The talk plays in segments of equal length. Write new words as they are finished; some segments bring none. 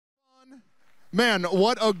Man,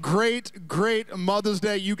 what a great, great Mother's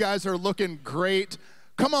Day. You guys are looking great.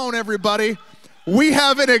 Come on, everybody. We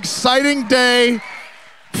have an exciting day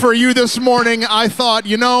for you this morning. I thought,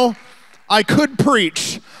 I could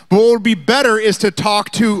preach, but what would be better is to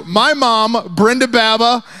talk to my mom, Brenda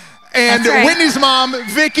Baba, and Whitney's mom,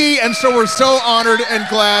 Vicky, and so we're so honored and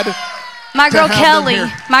glad My girl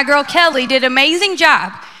Kelly did an amazing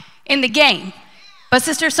job in the game. But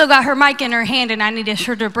sister still got her mic in her hand, and I needed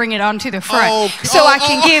her to bring it onto the front I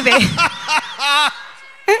can give it.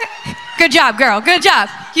 Good job, girl. Good job.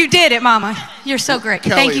 You did it, Mama. You're so great.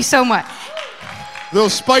 Kelly, thank you so much.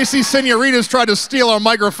 Those spicy senoritas tried to steal our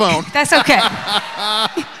microphone. That's okay. Man,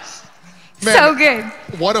 so good.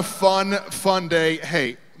 What a fun day.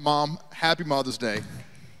 Hey, Mom, happy Mother's Day.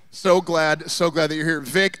 So glad that you're here.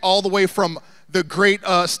 Vic, all the way from the great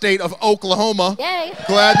state of Oklahoma. Yay.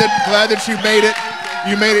 Glad that you made it.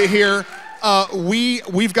 You made it here.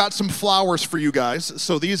 We've got some flowers for you guys.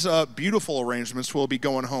 So these beautiful arrangements will be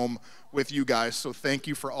going home with you guys. So thank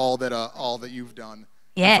you for all that you've done.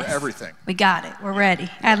 Yes. For everything. We got it. We're ready.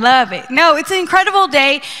 I love it. No, it's an incredible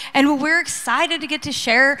day, and we're excited to get to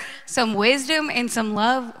share some wisdom and some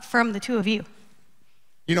love from the two of you.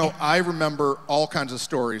 I remember all kinds of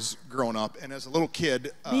stories growing up, and as a little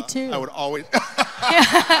kid, Me too. I would always.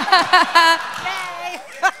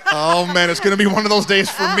 Oh man, it's gonna be one of those days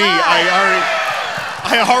for me.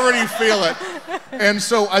 I already feel it. And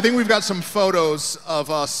so I think we've got some photos of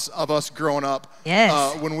us growing up.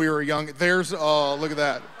 Yes. When we were young. There's look at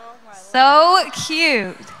that. So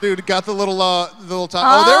cute. Dude, got the little top.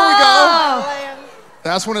 Oh, there we go.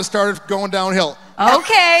 That's when it started going downhill.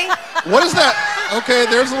 Okay. What is that? Okay,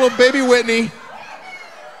 there's a little baby Whitney.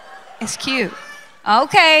 It's cute.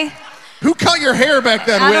 Okay. Who cut your hair back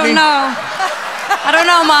then, Whitney? I don't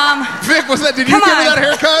know, Mom. Vic, did you give her that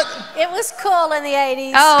haircut? It was cool in the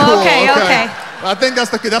 80s. Oh, cool, okay. I think that's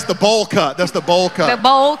the bowl cut. That's the bowl cut. The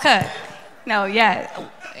bowl cut. No, yeah.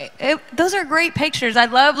 Those are great pictures. I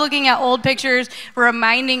love looking at old pictures,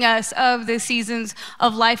 reminding us of the seasons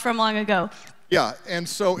of life from long ago. Yeah, and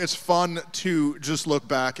so it's fun to just look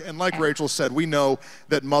back. And like Rachel said, we know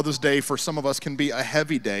that Mother's Day for some of us can be a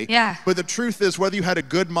heavy day. Yeah. But the truth is, whether you had a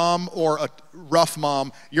good mom or a rough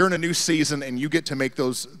mom, you're in a new season and you get to make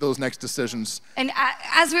those next decisions. And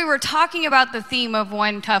as we were talking about the theme of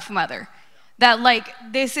one tough mother, that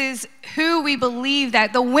this is who we believe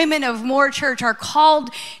that the women of Moore Church are called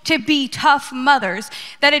to be tough mothers,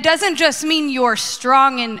 that it doesn't just mean you're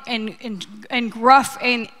strong and gruff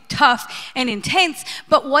and tough and intense,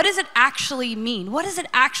 but what does it actually mean? What does it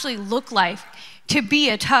actually look like to be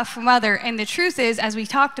a tough mother? And the truth is, as we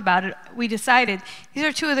talked about it, we decided these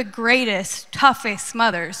are two of the greatest, toughest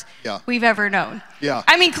mothers we've ever known. Yeah.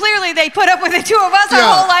 I mean, clearly they put up with the two of us our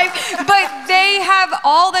whole life, but they have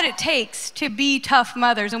all that it takes to be tough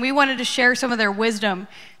mothers, and we wanted to share some of their wisdom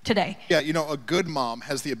today. Yeah, a good mom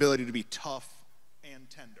has the ability to be tough and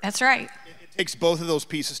tender. That's right. It takes both of those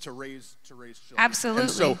pieces to raise children. Absolutely.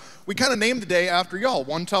 And so we kind of named the day after y'all,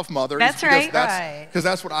 One Tough Mother. That's right. Because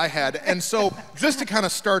that's what I had. And so just to kind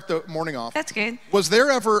of start the morning off. That's good. Was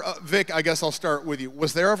there ever, Vic, I guess I'll start with you.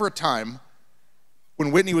 Was there ever a time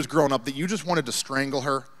when Whitney was growing up that you just wanted to strangle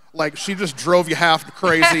her? Like she just drove you half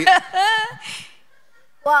crazy?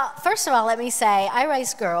 Well, first of all, let me say, I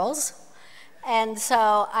raise girls. And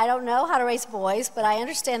so I don't know how to raise boys, but I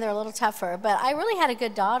understand they're a little tougher. But I really had a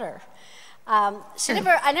good daughter. I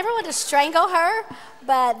never wanted to strangle her,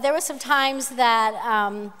 but there were some times that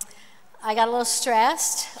I got a little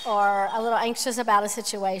stressed or a little anxious about a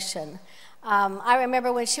situation. I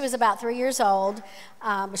remember when she was about 3 years old,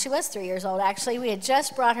 she was 3 years old actually, we had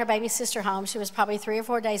just brought her baby sister home. She was probably 3 or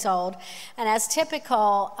 4 days old, and as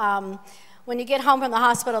typical, when you get home from the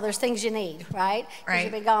hospital, there's things you need, right? Because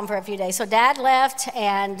you've been gone for a few days. So Dad left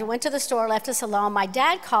and went to the store, left us alone. My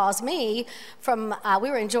dad calls me from, we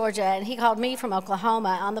were in Georgia, and he called me from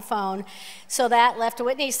Oklahoma on the phone. So that left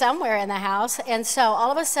Whitney somewhere in the house. And so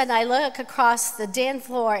all of a sudden, I look across the den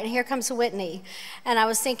floor, and here comes Whitney. And I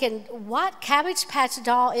was thinking, what Cabbage Patch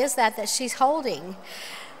doll is that she's holding?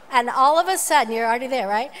 And all of a sudden, you're already there,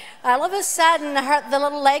 right? All of a sudden, the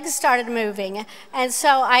little legs started moving. And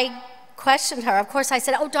so I questioned her. Of course, I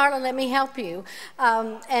said, "Oh, darling, let me help you."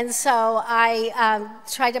 And so I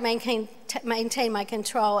tried to maintain my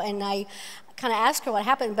control, and I kind of asked her what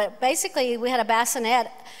happened. But basically, we had a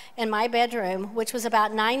bassinet in my bedroom, which was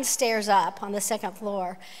about 9 stairs up on the 2nd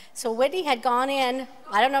floor. So Whitney had gone in.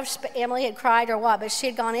 I don't know if Emily had cried or what, but she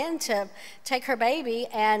had gone in to take her baby,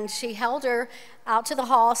 and she held her out to the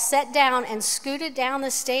hall, sat down, and scooted down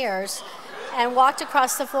the stairs and walked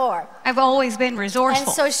across the floor. I've always been resourceful.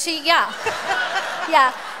 And so she, yeah.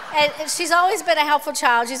 And she's always been a helpful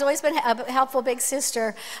child. She's always been a helpful big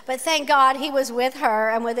sister. But thank God he was with her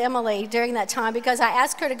and with Emily during that time, because I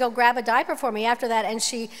asked her to go grab a diaper for me after that, and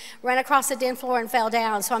she ran across the den floor and fell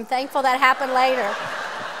down. So I'm thankful that happened later.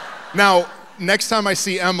 Now, next time I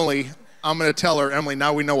see Emily, I'm going to tell her, Emily,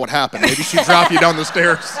 now we know what happened. Maybe she'd drop you down the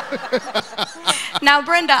stairs. Now,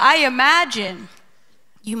 Brenda, I imagine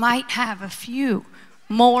you might have a few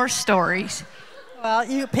more stories. Well,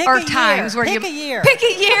 you pick or a times year. Where pick you a year. Pick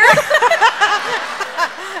a year.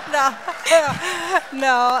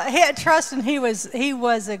 No. Trust him. He was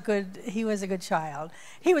a good child.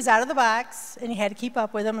 He was out of the box, and you had to keep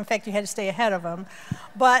up with him. In fact, you had to stay ahead of him.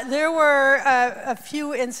 But there were a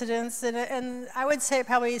few incidents, and I would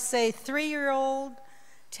probably say 3-year-old,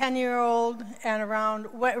 10-year-old, and around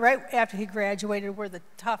right after he graduated were the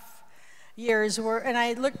tough years were, and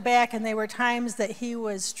I look back, and they were times that he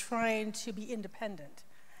was trying to be independent,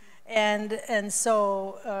 and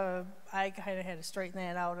so I kind of had to straighten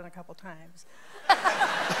that out in a couple times.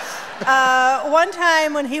 One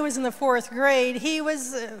time when he was in the 4th grade, he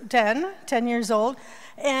was 10 years old,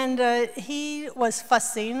 and he was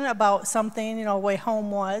fussing about something, you know, way home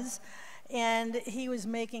was, and he was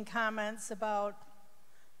making comments about,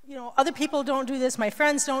 you know, other people don't do this, my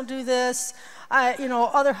friends don't do this, you know,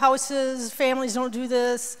 other houses, families don't do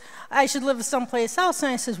this, I should live someplace else.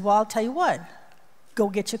 And I says, well, I'll tell you what, go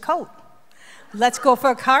get your coat. Let's go for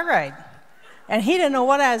a car ride. And he didn't know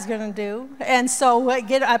what I was going to do. And so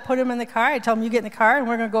I put him in the car. I told him, you get in the car, and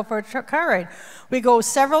we're going to go for a car ride. We go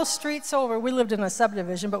several streets over. We lived in a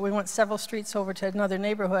subdivision, but we went several streets over to another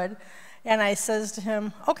neighborhood. And I says to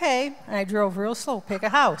him, okay, and I drove real slow, pick a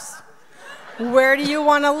house. Where do you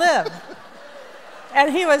want to live?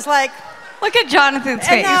 And he was like, look at Jonathan's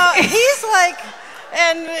face. And he's like,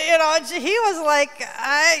 and you know, he was like,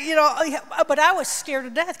 but I was scared to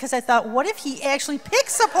death, because I thought, what if he actually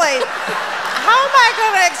picks a place? How am I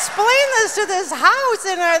going to explain this to this house?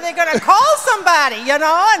 And are they going to call somebody, you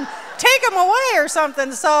know, and take him away or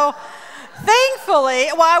something? So thankfully,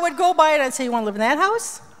 I would go by and I'd say, you want to live in that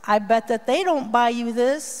house? I bet that they don't buy you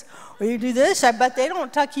this. Or you do this, I bet they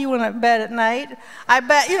don't tuck you in bed at night. I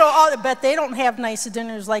bet, you know, I bet they don't have nice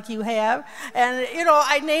dinners like you have. And, you know,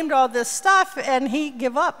 I named all this stuff, and he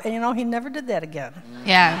gave up. And, you know, he never did that again.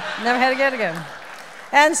 Yeah. Never had to get it again.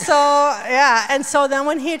 And so, yeah, and so then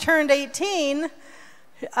when he turned 18,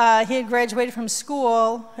 he had graduated from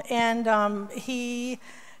school, and he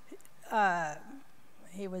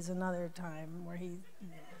was another time where he,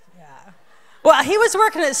 yeah. Well, he was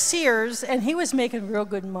working at Sears, and he was making real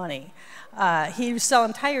good money. He was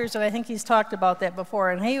selling tires, and I think he's talked about that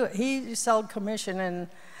before. And he sold commission, and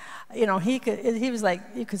you know, he was like,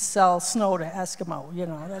 you could sell snow to Eskimo. You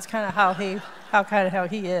know, that's kind of how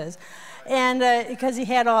he is. And because he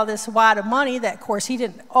had all this wad of money, that of course he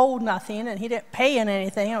didn't owe nothing, and he didn't pay in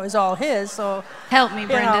anything. It was all his. So help me,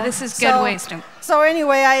 Brenda. You know, this is good wisdom. So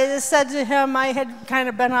anyway, I said to him, I had kind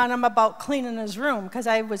of been on him about cleaning his room, because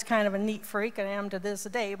I was kind of a neat freak, and I am to this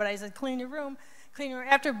day. But I said, clean your room.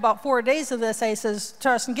 After about 4 days of this, I says,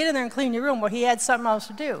 Charleston, get in there and clean your room. Well, he had something else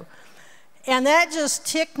to do, and that just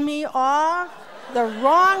ticked me off the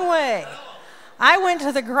wrong way. I went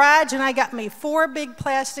to the garage, and I got me 4 big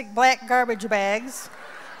plastic black garbage bags.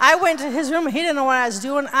 I went to his room, and he didn't know what I was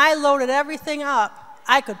doing. I loaded everything up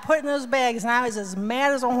I could put in those bags, and I was as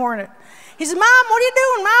mad as a hornet. He said, Mom, what are you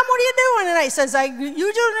doing? Mom, what are you doing? And I says,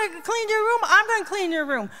 you going to clean your room? I'm going to clean your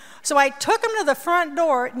room. So I took him to the front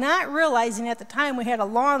door, not realizing at the time we had a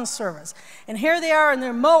lawn service. And here they are in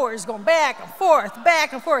their mowers going back and forth.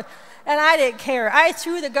 And I didn't care. I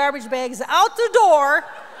threw the garbage bags out the door,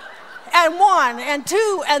 and 1, and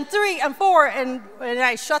 2, and 3, and 4, and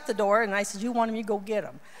I shut the door, and I said, you want them, you go get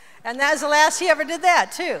them. And that was the last he ever did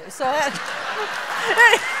that, too. So that,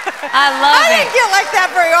 I didn't get like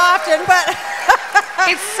that very often, but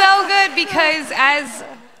it's so good, because as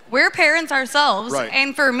we're parents ourselves, right.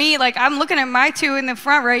 And for me, like, I'm looking at my 2 in the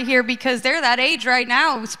front right here, because they're that age right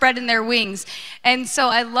now, spreading their wings. And so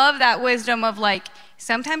I love that wisdom of, like,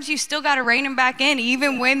 sometimes you still got to rein them back in,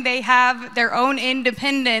 even when they have their own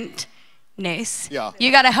independentness. Yeah.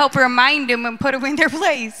 You got to help remind them and put them in their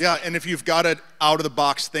place. Yeah, and if you've got an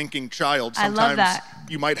out-of-the-box thinking child, I love sometimes that.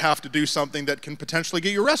 you might have to do something that can potentially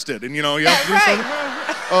get you arrested, and you know, you have to do something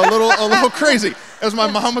a little crazy. As my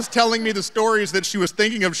mom was telling me the stories that she was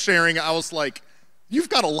thinking of sharing, I was like, "You've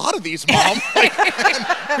got a lot of these, Mom."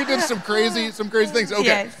 We did some crazy things. Okay,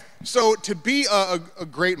 yes. So to be a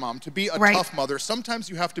great mom, to be a right. tough mother, sometimes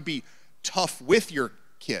you have to be tough with your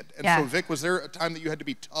kid. And yeah. so, Vic, was there a time that you had to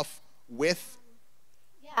be tough with?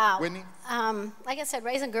 Yeah, Yeah. Whitney? Like I said,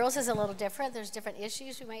 raising girls is a little different. There's different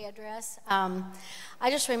issues we may address. I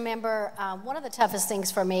just remember one of the toughest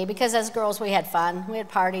things for me, because as girls we had fun. We had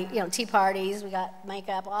tea parties, we got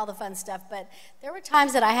makeup, all the fun stuff. But there were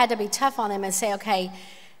times that I had to be tough on them and say, okay,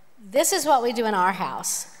 this is what we do in our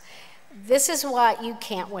house. This is what you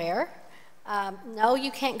can't wear. No,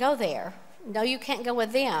 you can't go there. No, you can't go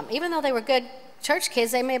with them. Even though they were good church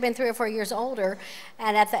kids, they may have been 3 or 4 years older,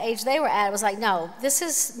 and at the age they were at, it was like, no, this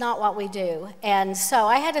is not what we do. And so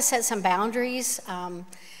I had to set some boundaries,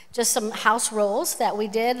 just some house rules that we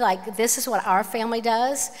did, like this is what our family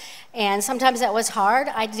does. And sometimes that was hard.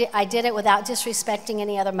 I did it without disrespecting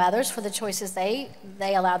any other mothers for the choices they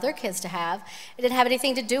allowed their kids to have. It didn't have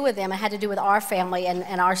anything to do with them. It had to do with our family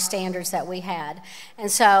and our standards that we had. And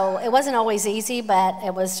so it wasn't always easy, but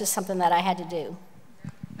it was just something that I had to do.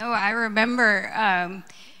 Oh, I remember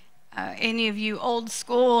any of you old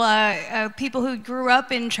school people who grew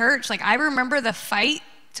up in church, like I remember the fight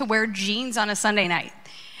to wear jeans on a Sunday night.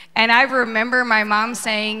 And I remember my mom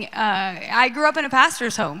saying, I grew up in a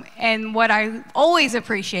pastor's home, and what I always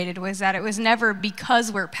appreciated was that it was never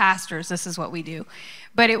because we're pastors, this is what we do.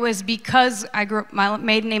 But it was because I grew up, my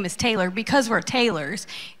maiden name is Taylor, because we're Taylors,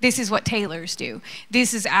 this is what Taylors do.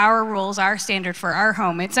 This is our rules, our standard for our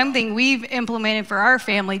home. It's something we've implemented for our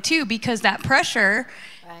family too, because that pressure,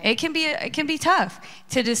 it can be tough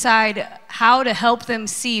to decide how to help them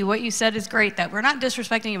see what you said is great, that we're not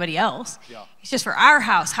disrespecting anybody else. Yeah. It's just for our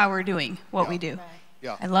house how we're doing what we do. Right.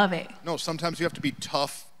 Yeah. I love it. No, sometimes you have to be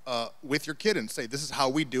tough with your kid and say, this is how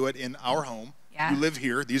we do it in our home. Yeah. You live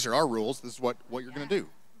here. These are our rules. This is what you're going to do.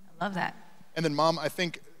 I love that. And then, Mom, I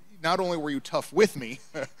think not only were you tough with me,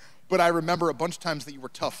 but I remember a bunch of times that you were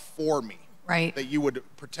tough for me. Right. That you would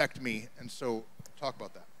protect me. And so talk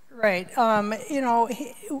about that. Right.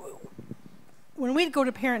 When we'd go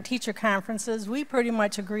to parent-teacher conferences, we pretty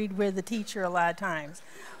much agreed with the teacher a lot of times.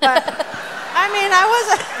 But, I mean, I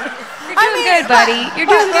wasn't... You're doing good, buddy. You're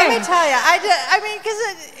doing good. Let me tell you, because,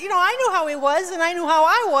 I knew how he was, and I knew how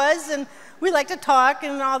I was, and we like to talk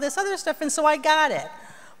and all this other stuff, and so I got it.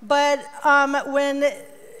 But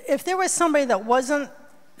if there was somebody that wasn't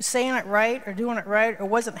saying it right or doing it right or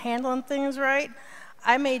wasn't handling things right,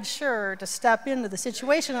 I made sure to step into the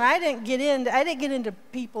situation, and I didn't get into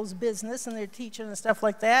people's business and their teaching and stuff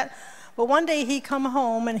like that. But one day he come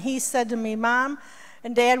home and he said to me, Mom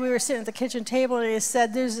and Dad, we were sitting at the kitchen table, and he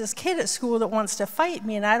said, there's this kid at school that wants to fight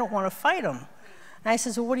me, and I don't want to fight him. And I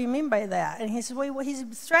said, well, what do you mean by that? And he said, well, he's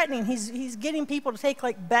threatening. He's getting people to take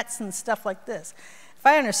like bets and stuff like this. If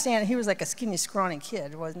I understand, he was like a skinny, scrawny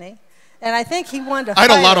kid, wasn't he? And I think he wanted to fight.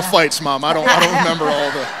 I had a lot of fights, Mom. I don't remember all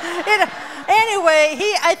the... Anyway,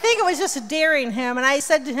 I think it was just daring him, and I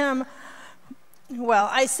said to him,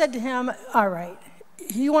 all right,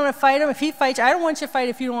 you want to fight him? If he fights you, I don't want you to fight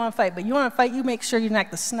if you don't want to fight, but you want to fight, you make sure you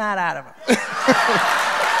knock the snot out of him.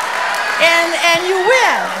 and you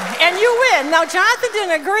win. Now, Jonathan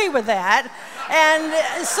didn't agree with that, and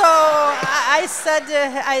so I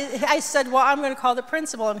said, well, I'm going to call the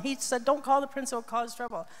principal, and he said, don't call the principal, cause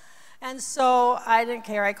trouble. And so I didn't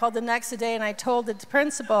care. I called the next day and I told the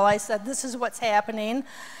principal, I said, this is what's happening,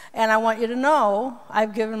 and I want you to know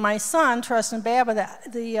I've given my son, Trustin Baba,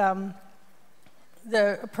 the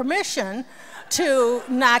permission to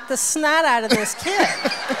knock the snot out of this kid.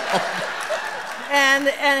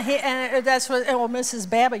 and that's what, well, Mrs.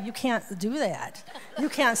 Baba, you can't do that. You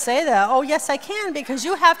can't say that. Oh, yes, I can, because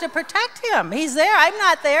you have to protect him. He's there. I'm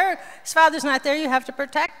not there. His father's not there. You have to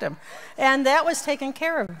protect him. And that was taken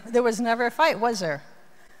care of. There was never a fight, was there?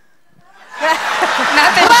 Not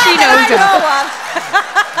that she knows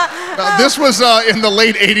of. This was in the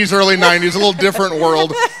late 80s, early 90s, a little different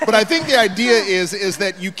world. But I think the idea is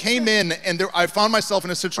that you came in, and I found myself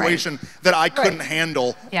in a situation that I couldn't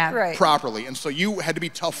handle properly. And so you had to be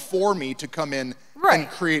tough for me to come in and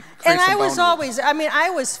create and some I was boundaries.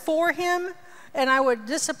 I was for him, and I would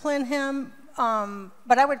discipline him,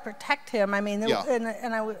 but I would protect him. I mean,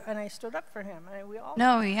 and I stood up for him. We all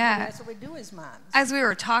that's what we do as moms. As we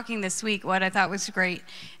were talking this week, what I thought was great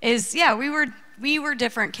is, we were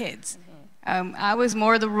different kids. I was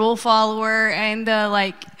more the rule follower and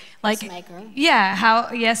the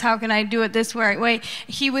how can I do it this way?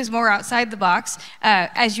 He was more outside the box,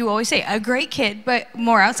 as you always say, a great kid, but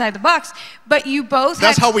more outside the box. But you both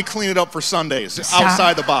That's how we clean it up for Sundays,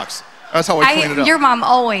 outside the box. That's how we clean it up. Your mom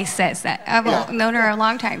always says that. I've known her a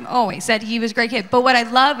long time, always said he was a great kid. But what I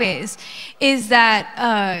love is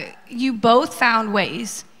that you both found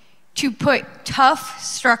ways to put tough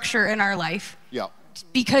structure in our life. Yeah.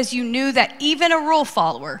 Because you knew that even a rule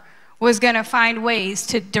follower was going to find ways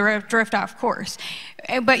to drift off course.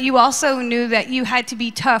 But you also knew that you had to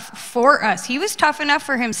be tough for us. He was tough enough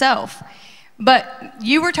for himself, but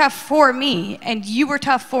you were tough for me, and you were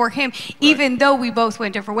tough for him, even though we both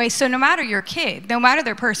went different ways. So no matter your kid, no matter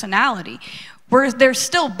their personality, there's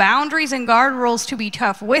still boundaries and guardrails to be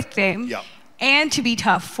tough with them. Yep. And to be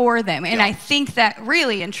tough for them. And I think that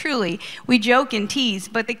really and truly, we joke and tease,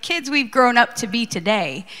 but the kids we've grown up to be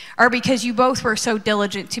today are because you both were so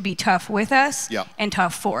diligent to be tough with us and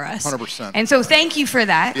tough for us. 100%. And so thank you for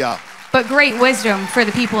that. Yeah. But great wisdom for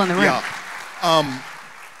the people in the room. Yeah.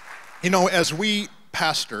 You know, as we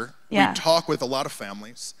pastor, we talk with a lot of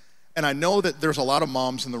families, and I know that there's a lot of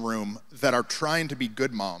moms in the room that are trying to be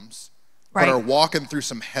good moms, but are walking through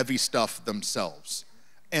some heavy stuff themselves.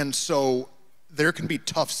 And so there can be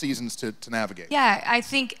tough seasons to navigate. Yeah, I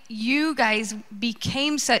think you guys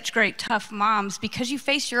became such great tough moms because you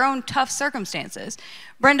faced your own tough circumstances.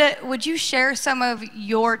 Brenda, would you share some of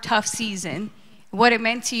your tough season, what it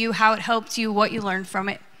meant to you, how it helped you, what you learned from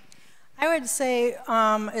it? I would say,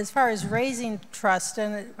 as far as raising trust,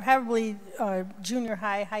 and probably junior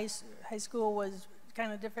high school was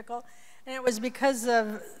kind of difficult, and it was because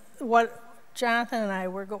of what Jonathan and I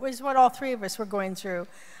were, was what all three of us were going through.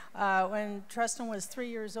 When Trustin was 3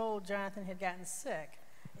 years old, Jonathan had gotten sick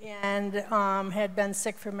and had been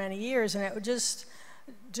sick for many years, and it would just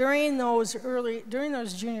during those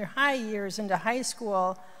junior high years into high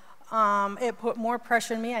school, it put more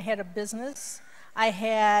pressure on me. I had a business.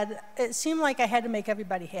 It seemed like I had to make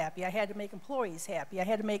everybody happy. I had to make employees happy. I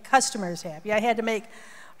had to make customers happy. I had to make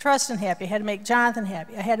Trustin happy. I had to make Jonathan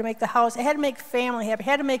happy. I had to make the house. I had to make family happy. I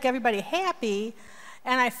had to make everybody happy,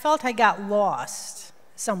 and I felt I got lost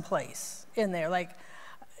someplace in there. Like,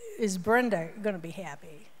 is Brenda going to be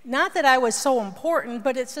happy? Not that I was so important,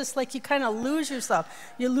 but it's just like you kind of lose yourself.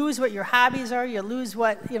 You lose what your hobbies are. You lose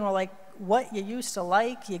what, like what you used to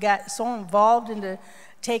like. You got so involved into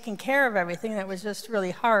taking care of everything that was just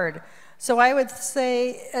really hard. So I would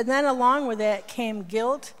say, and then along with that came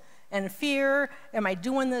guilt and fear. Am I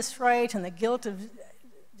doing this right? And the guilt of,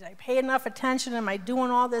 did I pay enough attention? Am I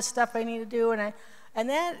doing all this stuff I need to do? And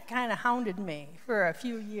that kind of hounded me for a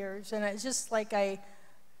few years. And it's just like I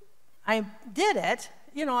did it,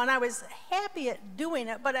 and I was happy at doing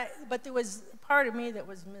it, but there was part of me that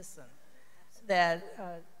was missing that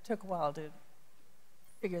took a while to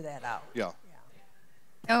figure that out. Yeah.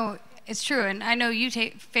 Oh, it's true. And I know you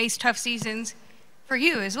faced tough seasons for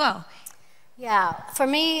you as well. Yeah, for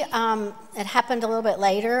me, it happened a little bit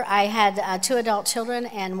later. I had 2 adult children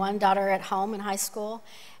and 1 daughter at home in high school.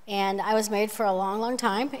 And I was married for a long, long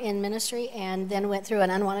time in ministry and then went through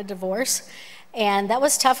an unwanted divorce. And that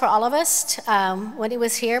was tough for all of us. When he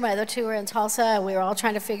was here, my other 2 were in Tulsa. We were all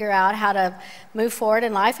trying to figure out how to move forward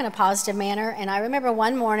in life in a positive manner. And I remember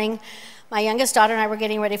one morning, my youngest daughter and I were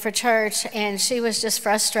getting ready for church, and she was just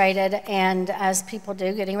frustrated, and as people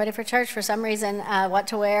do, getting ready for church for some reason, what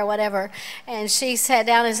to wear, whatever. And she sat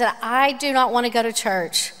down and said, I do not want to go to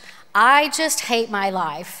church. I just hate my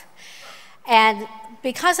life. And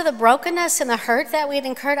because of the brokenness and the hurt that we had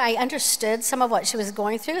incurred, I understood some of what she was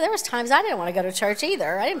going through. There was times I didn't want to go to church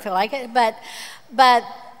either. I didn't feel like it, but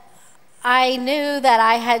I knew that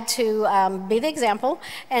I had to be the example.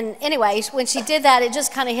 And anyways, when she did that, it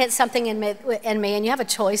just kind of hit something in me, and you have a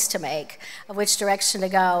choice to make of which direction to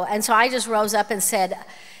go. And so I just rose up and said,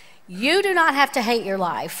 you do not have to hate your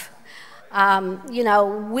life.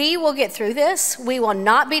 We will get through this. We will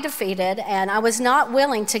not be defeated. And I was not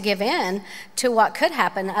willing to give in to what could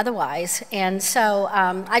happen otherwise. And so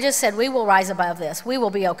I just said, we will rise above this. We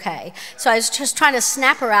will be okay. So I was just trying to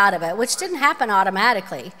snap her out of it, which didn't happen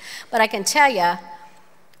automatically. But I can tell you,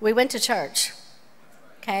 we went to church,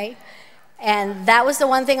 okay? And that was the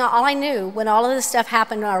one thing, all I knew when all of this stuff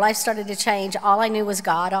happened and our life started to change, all I knew was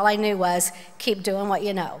God. All I knew was keep doing what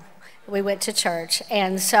you know. We went to church,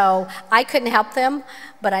 and so I couldn't help them,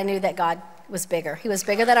 but I knew that God was bigger. He was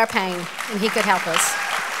bigger than our pain, and he could help us.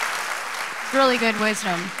 Really good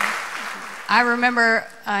wisdom. I remember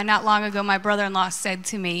not long ago, my brother-in-law said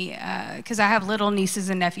to me, because I have little nieces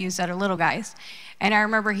and nephews that are little guys, and I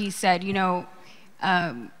remember he said,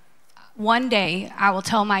 one day I will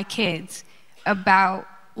tell my kids about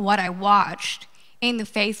what I watched in the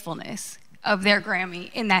faithfulness of their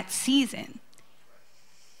Grammy in that season.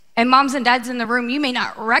 And moms and dads in the room, you may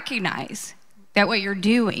not recognize that what you're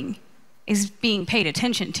doing is being paid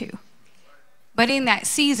attention to. But in that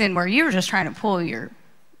season where you were just trying to pull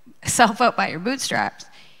yourself up by your bootstraps,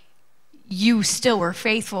 you still were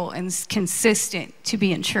faithful and consistent to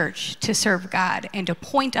be in church, to serve God, and to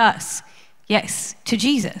point us, yes, to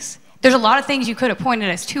Jesus There's a lot of things you could have pointed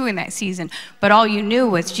us to in that season, but all you knew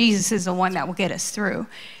was Jesus is the one that will get us through.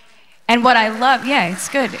 And what I love, yeah, it's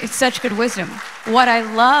good. It's such good wisdom. What I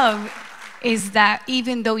love is that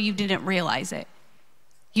even though you didn't realize it,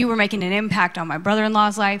 you were making an impact on my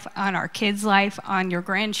brother-in-law's life, on our kids' life, on your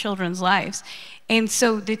grandchildren's lives. And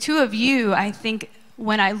so the two of you, I think,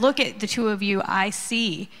 when I look at the two of you, I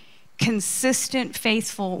see consistent,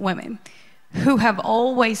 faithful women who have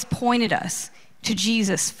always pointed us to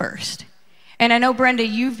Jesus first. And I know, Brenda,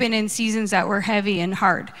 you've been in seasons that were heavy and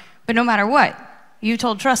hard, but no matter what, you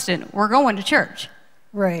told Trustin, we're going to church.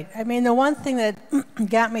 Right. I mean, the one thing that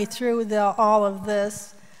got me through all of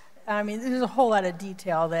this, I mean, there's a whole lot of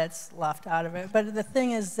detail that's left out of it, but the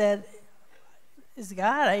thing is that is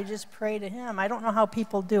God. I just pray to him. I don't know how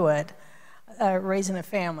people do it, raising a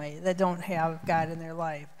family that don't have God in their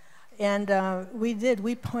life. And we did.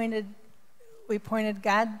 We pointed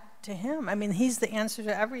God to him. I mean, he's the answer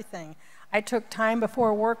to everything. I took time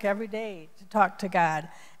before work every day to talk to God.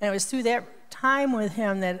 And it was through that time with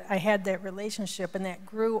him that I had that relationship, and that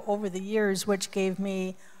grew over the years, which gave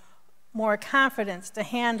me more confidence to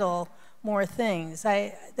handle more things.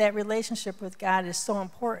 That relationship with God is so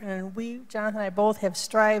important, and Jonathan and I both have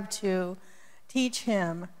strived to teach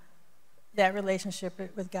him that relationship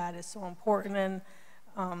with God is so important.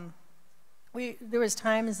 And there was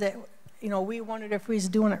times that, you know, we wondered if we was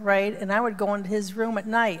doing it right, and I would go into his room at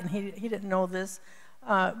night, and he didn't know this,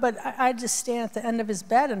 but I'd just stand at the end of his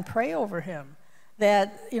bed and pray over him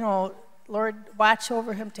that, you know, Lord, watch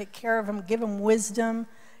over him, take care of him, give him wisdom,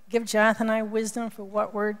 give Jonathan and I wisdom for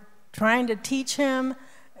what we're trying to teach him,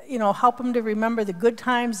 you know, help him to remember the good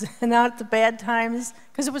times and not the bad times,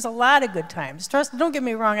 because it was a lot of good times. Don't get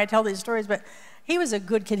me wrong, I tell these stories, but he was a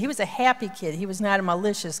good kid. He was a happy kid. He was not a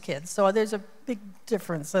malicious kid. So there's a big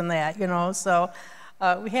difference in that, you know. So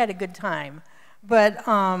we had a good time. But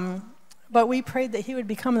we prayed that he would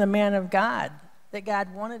become the man of God, that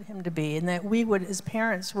God wanted him to be, and that we would, as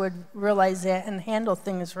parents, would realize that and handle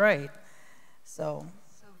things right. So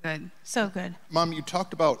good. So good. Mom, you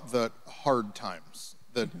talked about the hard times,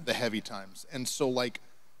 the heavy times. And so, like,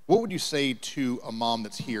 what would you say to a mom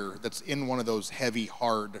that's here, that's in one of those heavy,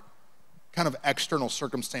 hard, kind of external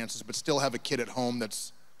circumstances, but still have a kid at home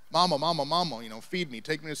that's, mama, you know, feed me,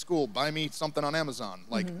 take me to school, buy me something on Amazon.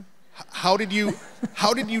 Like, how did you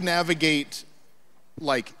navigate,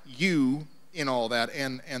 like, you in all that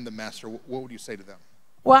and the master? What would you say to them?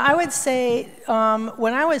 Well, I would say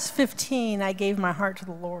when I was 15, I gave my heart to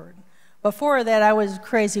the Lord. Before that, I was a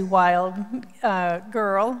crazy, wild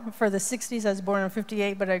girl. For the 60s, I was born in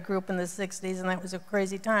 58, but I grew up in the 60s, and that was a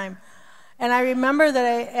crazy time. And I remember that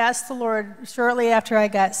I asked the Lord shortly after I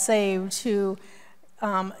got saved to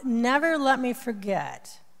never let me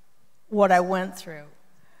forget what I went through,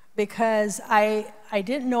 because I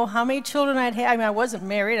didn't know how many children I'd had. I mean, I wasn't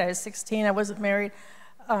married. I was 16. I wasn't married.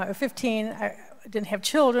 15. I didn't have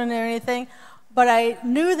children or anything. But I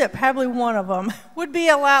knew that probably one of them would be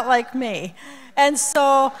a lot like me. And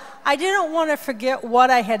so I didn't want to forget what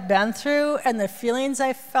I had been through and the feelings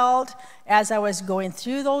I felt as I was going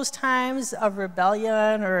through those times of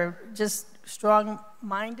rebellion or just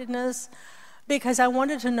strong-mindedness, because I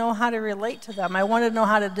wanted to know how to relate to them. I wanted to know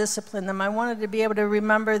how to discipline them. I wanted to be able to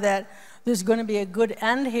remember that there's going to be a good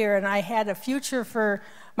end here, and I had a future for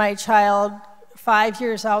my child 5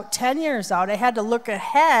 years out, 10 years out. I had to look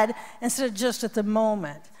ahead instead of just at the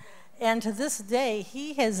moment. And to this day,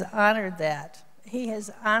 he has honored that. He has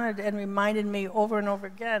honored and reminded me over and over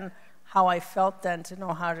again how I felt then, to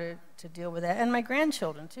know how to deal with that. And my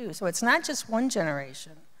grandchildren, too. So it's not just one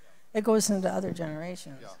generation. It goes into other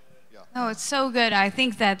generations. Yeah. No, it's so good. I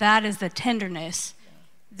think that is the tenderness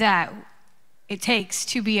that it takes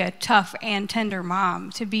to be a tough and tender mom,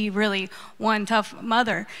 to be really one tough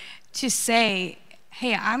mother, to say,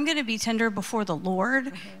 hey, I'm going to be tender before the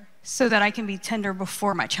Lord so that I can be tender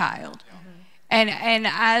before my child. And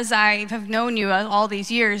as I have known you all these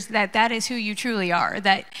years, that is who you truly are,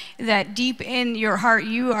 that deep in your heart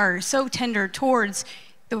you are so tender towards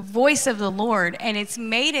the voice of the Lord, and it's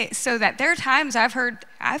made it so that there are times I've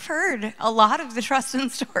heard a lot of the Trustin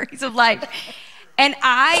stories of life. And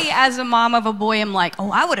I, as a mom of a boy, am like,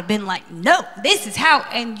 oh, I would have been like, no, this is how.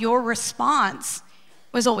 And your response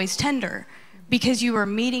was always tender, because you were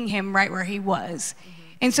meeting him right where he was.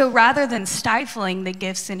 And so rather than stifling the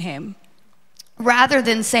gifts in him, rather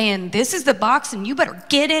than saying, this is the box and you better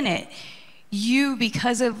get in it, you,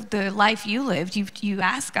 because of the life you lived, you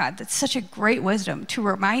asked God, that's such a great wisdom, to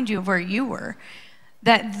remind you of where you were,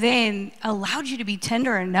 that then allowed you to be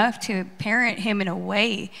tender enough to parent him in a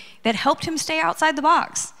way that helped him stay outside the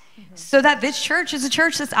box. So that this church is a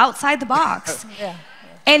church that's outside the box.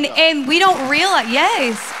 And we don't realize,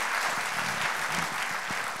 yes.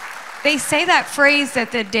 They say that phrase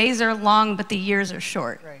that the days are long, but the years are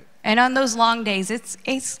short. Right. And on those long days,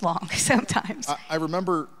 it's long sometimes. I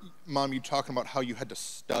remember, Mom, you talking about how you had to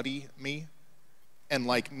study me. And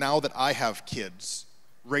like now that I have kids,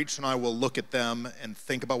 Rach and I will look at them and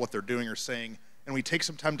think about what they're doing or saying, and we take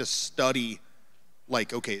some time to study,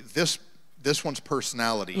 like, okay, this one's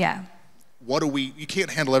personality. Yeah. You can't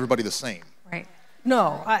handle everybody the same. Right.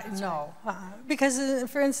 No, no. Because,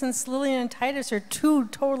 for instance, Lillian and Titus are two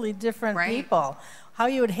totally different people. How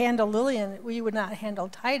you would handle Lillian, you would not handle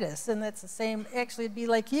Titus. And that's the same, actually, it'd be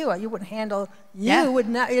like you. You wouldn't handle,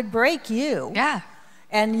 it'd break you. Yeah.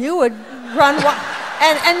 And you would run,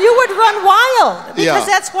 and you would run wild. Because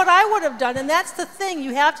that's what I would have done. And that's the thing,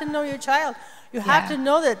 you have to know your child. You have to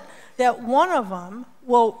know that one of them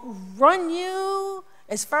will run you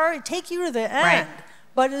as far, take you to the end. Right.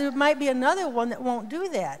 But there might be another one that won't do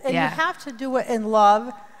that. And you have to do it in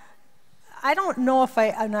love. I don't know if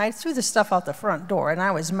I threw the stuff out the front door, and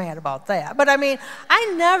I was mad about that. But I mean,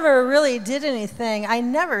 I never really did anything. I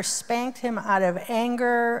never spanked him out of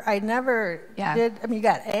anger. I never did. I mean, you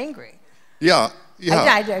got angry. Yeah.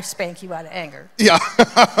 I did spank you out of anger. Yeah.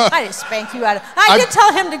 I didn't spank you out of... I did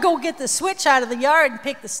tell him to go get the switch out of the yard and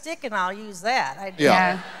pick the stick, and I'll use that.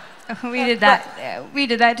 We did that. We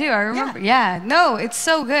did that too. I remember. Yeah. No, it's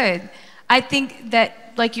so good. I think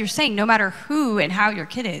that, like you're saying, no matter who and how your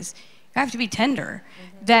kid is, you have to be tender.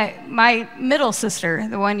 That my middle sister,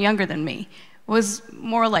 the one younger than me, was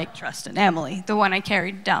more like Trust and Emily, the one I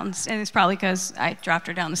carried down, and it's probably because I dropped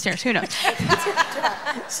her down the stairs. Who knows?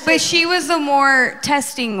 But she was the more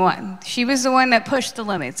testing one. She was the one that pushed the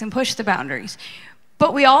limits and pushed the boundaries.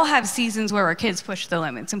 But we all have seasons where our kids push the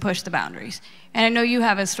limits and push the boundaries. And I know you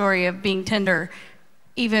have a story of being tender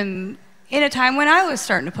even in a time when I was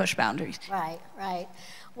starting to push boundaries. Right, right.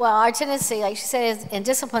 Well, our tendency, like she said, in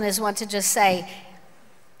discipline is one to just say,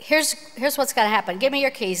 here's what's going to happen. Give me your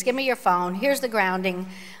keys, give me your phone, here's the grounding,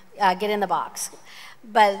 get in the box.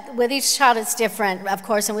 But with each child, it's different, of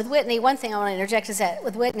course. And with Whitney, one thing I want to interject is that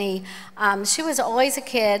with Whitney, she was always a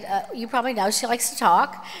kid, you probably know, she likes to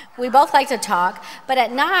talk. We both like to talk. But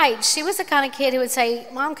at night, she was the kind of kid who would say,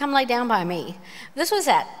 Mom, come lay down by me. This was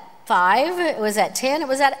at 5, it was at 10, it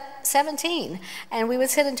was at 17. And we would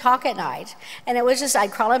sit and talk at night. And it was just,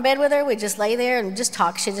 I'd crawl in bed with her, we'd just lay there and just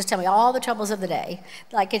talk. She'd just tell me all the troubles of the day.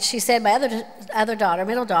 Like she said, my other daughter,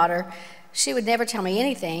 middle daughter, she would never tell me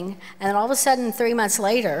anything, and then all of a sudden, 3 months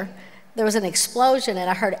later, there was an explosion, and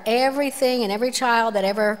I heard everything and every child that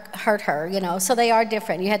ever hurt her, you know, so they are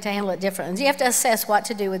different. You had to handle it differently. You have to assess what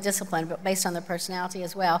to do with discipline, but based on their personality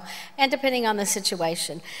as well, and depending on the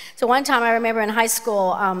situation. So one time I remember in high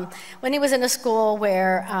school, when he was in a school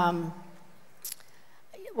where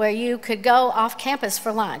you could go off campus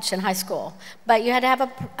for lunch in high school, but you had to have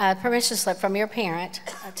a permission slip from your parent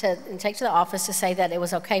and take to the office to say that it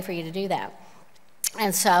was okay for you to do that.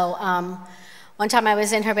 And so one time I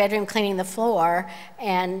was in her bedroom cleaning the floor,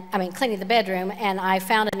 cleaning the bedroom, and I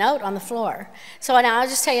found a note on the floor. So now I'll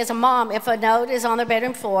just tell you as a mom, if a note is on the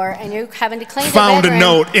bedroom floor and you're having to clean the bedroom. Found a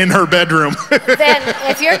note in her bedroom. Then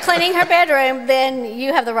if you're cleaning her bedroom, then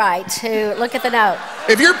you have the right to look at the note.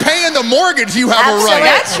 If you're paying the mortgage, you have a right.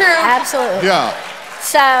 That's true. Absolutely. Yeah.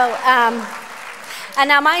 So, and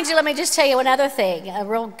now mind you, let me just tell you another thing, a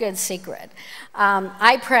real good secret.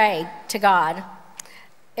 I prayed to God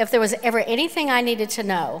if there was ever anything I needed to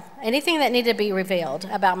know, anything that needed to be revealed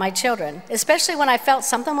about my children, especially when I felt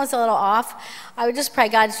something was a little off, I would just pray,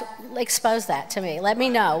 God, expose that to me. Let me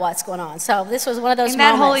know what's going on. So this was one of those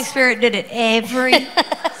moments. And that Holy Spirit did it every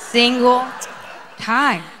single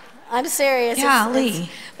time. I'm serious. Golly.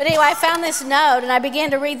 But anyway, I found this note, and I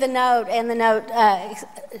began to read the note, and the note,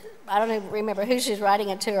 I don't even remember who she was writing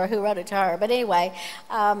it to or who wrote it to her, but anyway,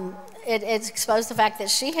 it exposed the fact that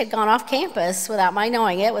she had gone off campus without my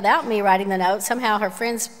knowing it, without me writing the note. Somehow her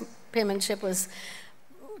friend's penmanship was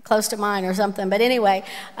close to mine or something, but anyway,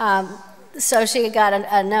 so she had got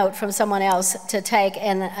a note from someone else to take,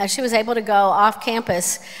 and she was able to go off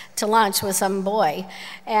campus to lunch with some boy.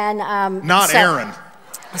 And Not Aaron.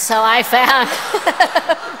 So I found...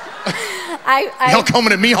 Y'all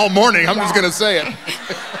coming at me all morning, I'm just going to say it.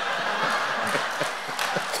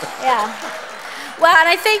 Yeah. Well, and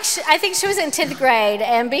I think she was in 10th grade,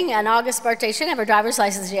 and being an August birthday, she didn't have her driver's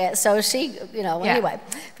license yet, so she, anyway,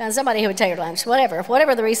 found somebody who would take her lunch,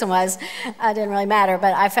 whatever the reason was, didn't really matter,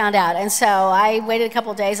 but I found out. And so I waited a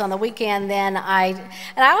couple of days on the weekend, and I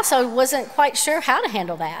also wasn't quite sure how to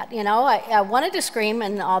handle that, I wanted to scream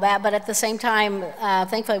and all that, but at the same time,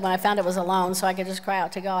 thankfully when I found it was alone, so I could just cry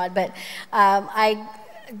out to God, but I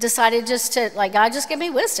decided just to, like, God, just give me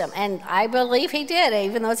wisdom. And I believe he did,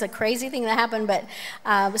 even though it's a crazy thing that happened. But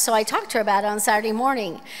so I talked to her about it on Saturday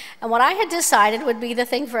morning. And what I had decided would be the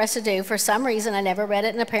thing for us to do, for some reason, I never read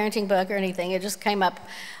it in a parenting book or anything. It just came up.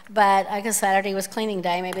 But I guess Saturday was cleaning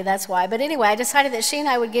day, maybe that's why. But anyway, I decided that she and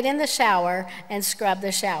I would get in the shower and scrub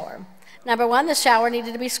the shower. Number one, the shower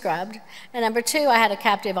needed to be scrubbed. And number two, I had a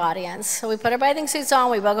captive audience. So we put our bathing suits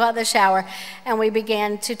on, we both go out of the shower, and we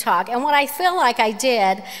began to talk. And what I feel like I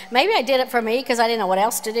did, maybe I did it for me because I didn't know what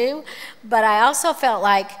else to do, but I also felt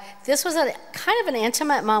like this was a kind of an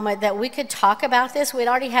intimate moment that we could talk about this. We'd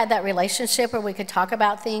already had that relationship where we could talk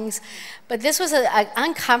about things. But this was an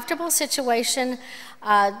uncomfortable situation,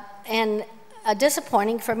 and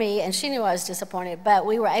disappointing for me, and she knew I was disappointed, but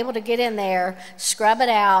we were able to get in there, scrub it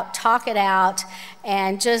out, talk it out,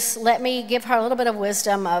 and just let me give her a little bit of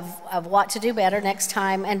wisdom of what to do better next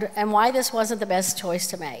time and why this wasn't the best choice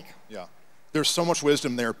to make. Yeah. There's so much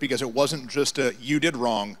wisdom there because it wasn't just a, you did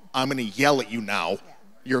wrong, I'm going to yell at you now,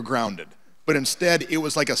 you're grounded. But instead, it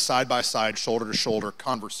was like a side-by-side, shoulder-to-shoulder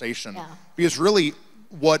conversation. Yeah. Because really,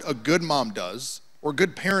 what a good mom does, or a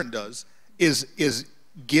good parent does, is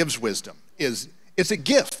gives wisdom. It's a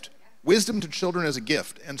gift. Wisdom to children is a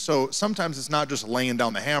gift. And so sometimes it's not just laying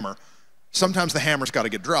down the hammer. Sometimes the hammer's got to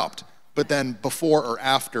get dropped. But then before or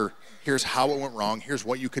after, here's how it went wrong. Here's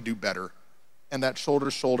what you could do better. And that shoulder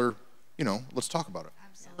to shoulder, let's talk about it.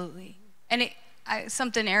 Absolutely. And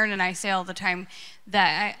something Aaron and I say all the time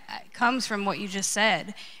that comes from what you just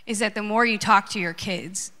said is that the more you talk to your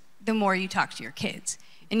kids, the more you talk to your kids.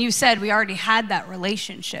 And you said we already had that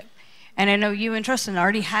relationship. And I know you and Tristan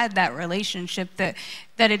already had that relationship that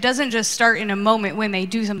it doesn't just start in a moment when they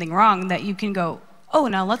do something wrong that you can go, oh,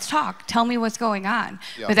 now let's talk. Tell me what's going on.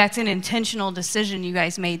 Yeah. But that's an intentional decision you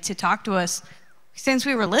guys made to talk to us since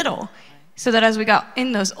we were little so that as we got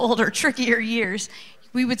in those older, trickier years,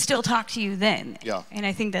 we would still talk to you then. Yeah. And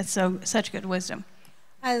I think that's such good wisdom.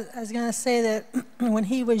 I was going to say that when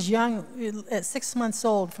he was young, at 6 months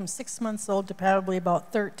old, from 6 months old to probably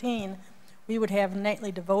about 13, we would have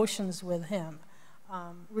nightly devotions with him,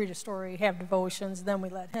 read a story, have devotions. Then we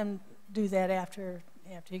let him do that after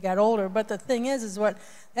he got older. But the thing is what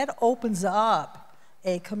that opens up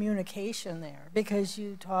a communication there because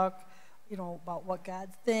you talk, about what God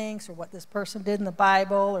thinks or what this person did in the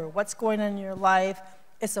Bible or what's going on in your life.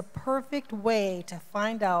 It's a perfect way to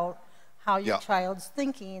find out how your child's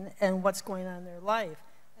thinking and what's going on in their life,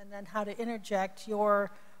 and then how to interject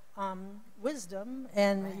your wisdom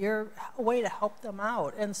and your way to help them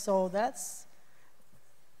out. And so that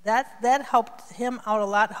helped him out a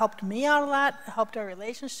lot, helped me out a lot, helped our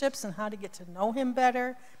relationships and how to get to know him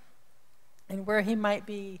better and where he might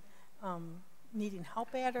be needing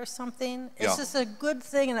help at or something. It's just a good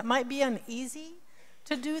thing, and it might be uneasy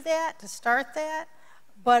to do that, to start that,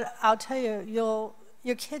 but I'll tell you,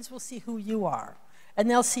 your kids will see who you are, and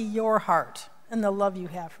they'll see your heart and the love you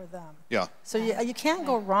have for them. Yeah. So you can't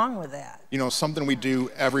go wrong with that. Something we do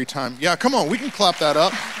every time. Yeah, come on, we can clap that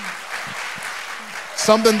up.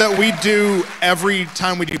 Something that we do every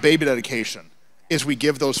time we do baby dedication is we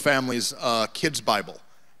give those families a kid's Bible.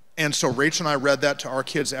 And so Rachel and I read that to our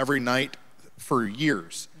kids every night for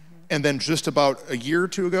years. And then just about a year or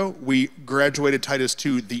two ago, we graduated Titus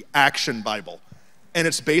to the Action Bible. And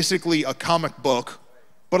it's basically a comic book,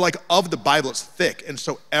 but like of the Bible, it's thick. And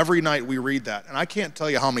so every night we read that. And I can't tell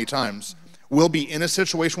you how many times we'll be in a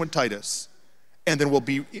situation with Titus, and then we'll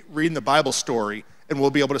be reading the Bible story, and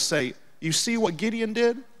we'll be able to say, you see what Gideon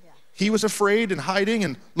did? Yeah. He was afraid and hiding,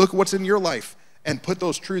 and look what's in your life, and put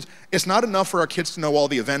those truths. It's not enough for our kids to know all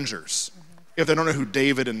the Avengers if they don't know who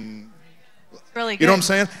David and, really good. You know what I'm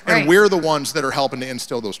saying? Right. And we're the ones that are helping to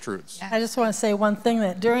instill those truths. I just want to say one thing,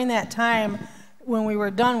 that during that time, when we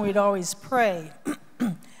were done, we'd always pray.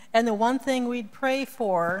 And the one thing we'd pray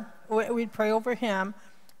for, we'd pray over him,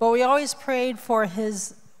 but we always prayed for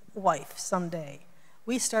his wife someday.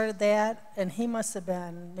 We started that, and he must have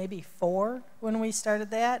been maybe 4 when we started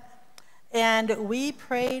that. And we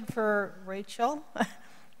prayed for Rachel,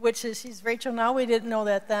 she's Rachel now. We didn't know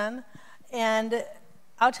that then. And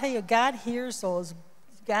I'll tell you, God hears those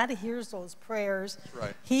prayers.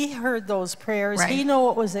 Right. He heard those prayers. Right. He knew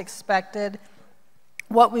what was expected,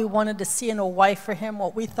 what we wanted to see in a wife for him,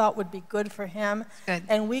 what we thought would be good for him. Good.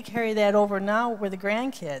 And we carry that over now with the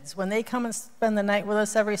grandkids. When they come and spend the night with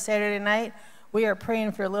us every Saturday night, we are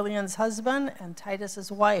praying for Lillian's husband and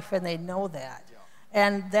Titus's wife, and they know that. Yeah.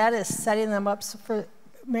 And that is setting them up for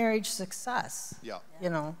marriage success. Yeah.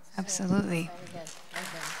 Absolutely.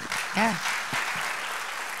 Yeah.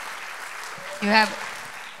 You have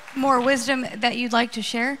more wisdom that you'd like to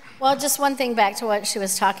share? Well, just one thing back to what she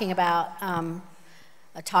was talking about.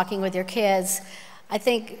 talking with your kids. I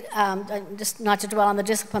think, just not to dwell on the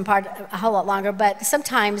discipline part a whole lot longer, but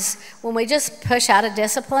sometimes when we just push out a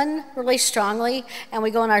discipline really strongly and we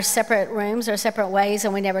go in our separate rooms or separate ways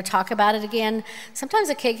and we never talk about it again, sometimes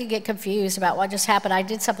a kid can get confused about what just happened. I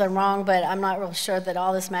did something wrong, but I'm not real sure that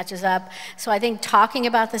all this matches up. So I think talking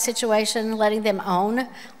about the situation, letting them own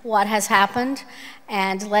what has happened,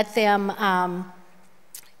 and let them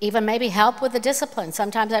even maybe help with the discipline.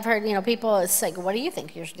 Sometimes I've heard, people say, what do you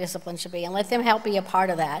think your discipline should be? And let them help be a part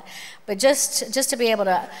of that. But just to be able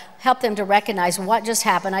to help them to recognize what just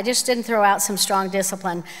happened. I just didn't throw out some strong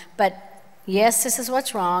discipline, but yes, this is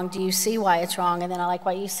what's wrong. Do you see why it's wrong? And then I like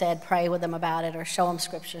what you said, pray with them about it or show them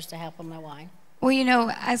scriptures to help them know why.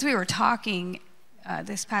 Well, as we were talking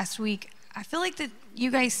this past week, I feel like that you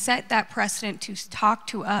guys set that precedent to talk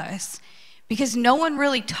to us because no one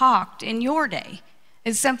really talked in your day.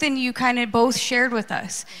 It's something you kind of both shared with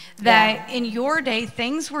us, that in your day,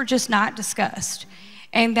 things were just not discussed.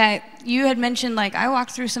 And that you had mentioned, like, I walked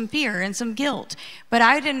through some fear and some guilt, but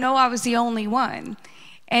I didn't know I was the only one.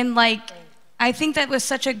 And, like, I think that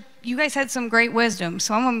was you guys had some great wisdom,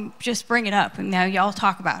 so I'm going to just bring it up, and now y'all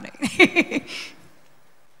talk about it.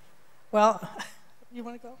 Well, you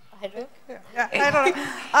want to go? I do. Yeah, I don't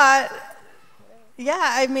know.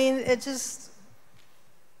 I mean, it just...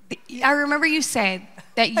 I remember you said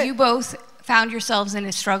that you both found yourselves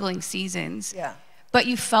in struggling seasons, but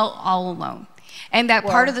you felt all alone. And that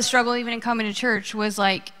part of the struggle, even in coming to church, was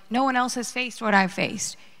like, no one else has faced what I've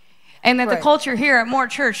faced. And that the culture here at Moore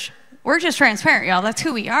Church, we're just transparent, y'all. That's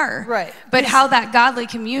who we are. Right. But how that godly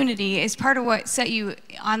community is part of what set you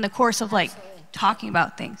on the course of, like, talking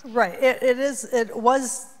about things. Right. It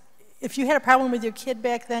was, if you had a problem with your kid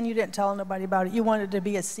back then, you didn't tell anybody about it. You wanted it to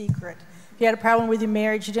be a secret. If you had a problem with your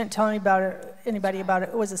marriage, you didn't tell anybody about it.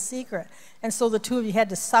 It was a secret. And so the two of you had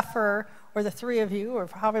to suffer, or the three of you, or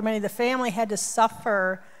however many, the family had to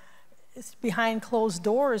suffer behind closed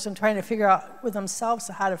doors and trying to figure out with themselves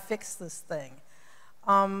how to fix this thing.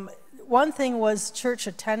 One thing was church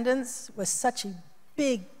attendance was such a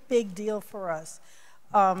big, big deal for us.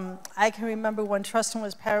 I can remember when Trustin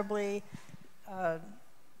was probably,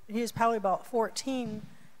 he was probably about 14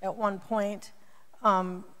 at one point.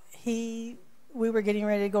 We were getting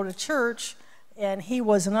ready to go to church, and he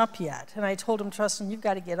wasn't up yet. And I told him, Trustin, you've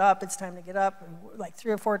got to get up. It's time to get up, and like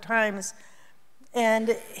 3 or 4 times.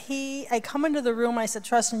 And I come into the room, I said,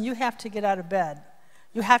 Trustin, you have to get out of bed.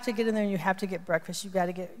 You have to get in there, and you have to get breakfast. You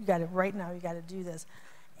got to right now, you got to do this.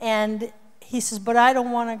 And he says, but I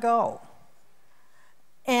don't want to go.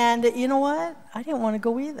 And you know what? I didn't want to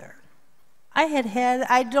go either.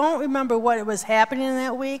 I don't remember what was happening in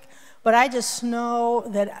that week, but I just know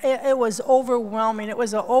that it was overwhelming. It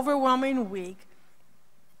was an overwhelming week.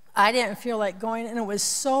 I didn't feel like going, and it was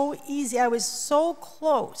so easy. I was so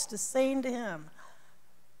close to saying to him,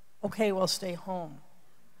 okay, we'll stay home.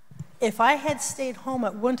 If I had stayed home,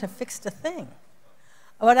 it wouldn't have fixed a thing.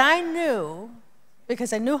 But I knew,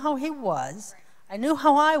 because I knew how he was, I knew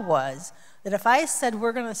how I was, that if I said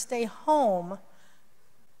we're going to stay home,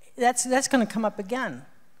 that's going to come up again.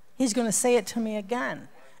 He's going to say it to me again.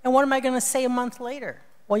 And what am I going to say a month later?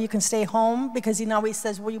 Well, you can stay home, because he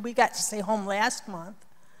says, well, we got to stay home last month.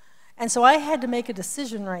 And so I had to make a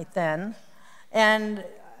decision right then. And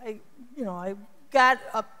I got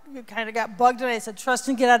up, kind of got bugged, and I said,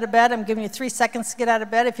 Trustin, get out of bed. I'm giving you 3 seconds to get out of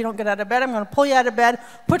bed. If you don't get out of bed, I'm going to pull you out of bed,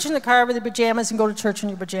 put you in the car with your pajamas, and go to church in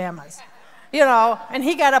your pajamas. And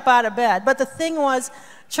he got up out of bed. But the thing was,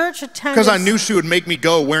 church attendance... Because I knew she would make me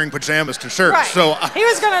go wearing pajamas to church. Right. So he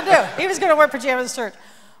was going to do. He was going to wear pajamas to church.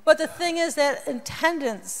 But the thing is that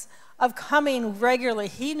attendance of coming regularly,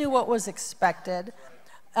 he knew what was expected.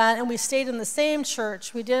 And we stayed in the same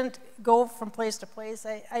church. We didn't go from place to place.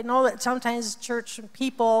 I know that sometimes church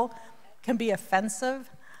people can be offensive,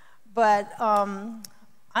 but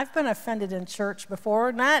I've been offended in church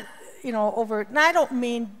before. Not, over, and I don't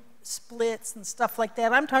mean splits and stuff like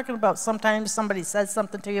that. I'm talking about sometimes somebody says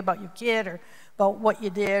something to you about your kid or about what you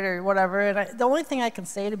did or whatever. And the only thing I can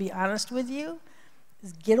say, to be honest with you,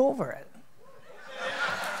 is get over it.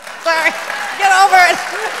 Sorry, get over it.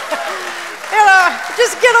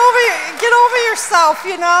 Just get over yourself,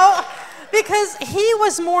 because he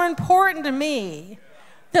was more important to me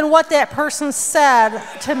than what that person said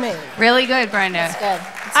to me. Really good, Brenda. That's good.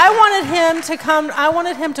 I wanted him to come. I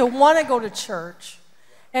wanted him to want to go to church.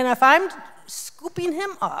 And if I'm scooping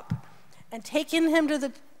him up and taking him to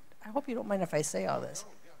the, I hope you don't mind if I say all this,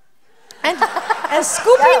 and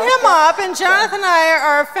scooping him up, and Jonathan and I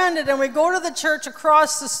are offended, and we go to the church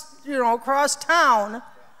across town,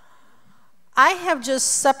 I have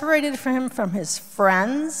just separated him from his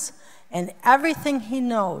friends and everything he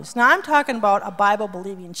knows. Now, I'm talking about a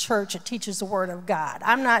Bible-believing church that teaches the Word of God.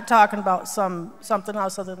 I'm not talking about something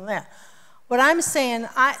else other than that. But I'm saying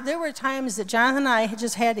there were times that Jonathan and I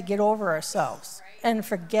just had to get over ourselves and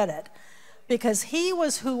forget it, because he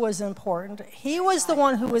was who was important. He was the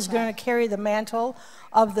one who was going to carry the mantle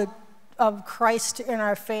of Christ in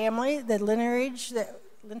our family, the lineage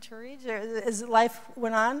as life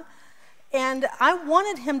went on. And I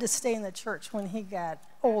wanted him to stay in the church when he got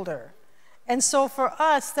older. And so for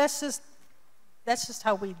us, that's just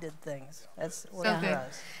how we did things. That's what it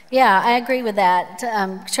was. Yeah, I agree with that.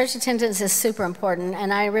 Church attendance is super important.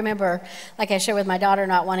 And I remember, like I shared with my daughter,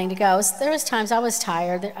 not wanting to go. There was times I was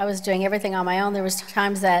tired. I was doing everything on my own. There was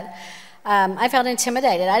times that I felt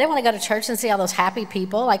intimidated. I didn't want to go to church and see all those happy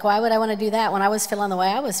people. Like, why would I want to do that when I was feeling the way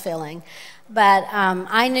I was feeling? But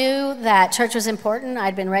I knew that church was important.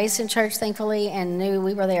 I'd been raised in church, thankfully, and knew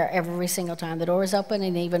we were there every single time the door was open,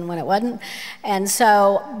 and even when it wasn't. And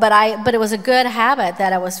so, but it was a good habit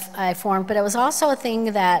that I formed. But it was also a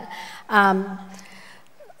thing that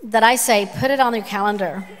I say, put it on your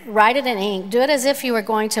calendar, write it in ink, do it as if you were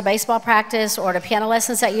going to baseball practice or to piano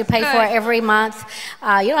lessons that you pay for every month.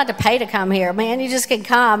 You don't have to pay to come here, man, you just can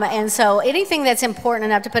come. And so anything that's important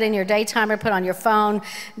enough to put in your day timer, put on your phone,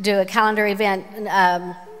 do a calendar event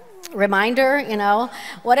reminder,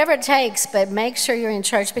 whatever it takes, but make sure you're in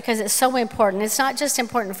church, because it's so important. It's not just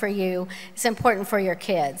important for you, it's important for your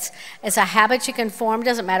kids. It's a habit you can form.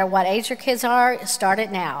 Doesn't matter what age your kids are, start it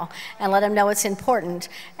now and let them know it's important,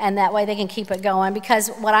 and that way they can keep it going. Because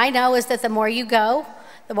what I know is that the more you go,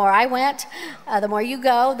 the more I went, the more you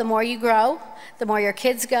go, the more you grow, the more your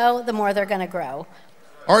kids go, the more they're going to grow.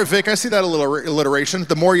 All right, Vic, I see that alliteration.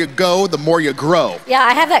 The more you go, the more you grow. Yeah,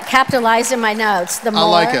 I have that capitalized in my notes. The more I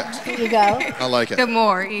like it. You go. I like it. The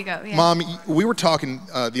more you go, yeah. Mom, we were talking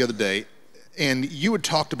the other day, and you had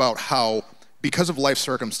talked about how, because of life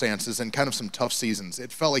circumstances and kind of some tough seasons,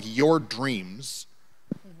 it felt like your dreams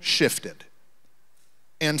shifted.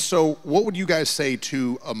 And so what would you guys say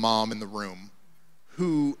to a mom in the room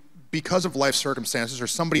who, because of life circumstances or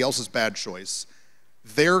somebody else's bad choice,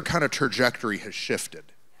 their kind of trajectory has shifted?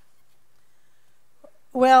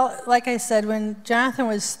 Well, like I said, when Jonathan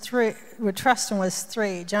was 3, when Trustin was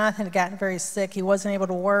 3, Jonathan had gotten very sick. He wasn't able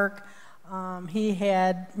to work. He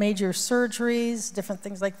had major surgeries, different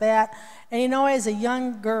things like that. And as a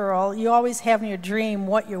young girl, you always have in your dream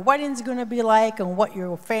what your wedding's going to be like and what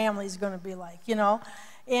your family's going to be like,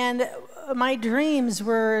 And my dreams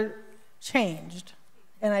were changed,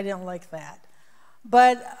 and I didn't like that.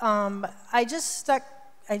 But I just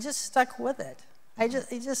stuck with it. I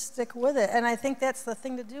just stick with it. And I think that's the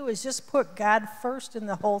thing to do, is just put God first in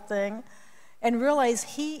the whole thing and realize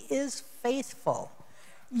he is faithful.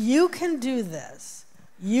 You can do this.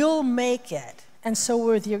 You'll make it. And so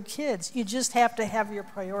with your kids, you just have to have your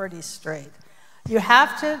priorities straight. You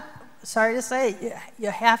have to, sorry to say,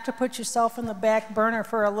 you have to put yourself in the back burner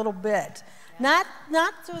for a little bit. Not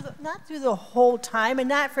through the whole time, and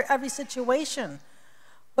not for every situation.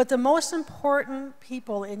 But the most important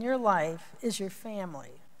people in your life is your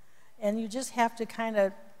family. And you just have to kind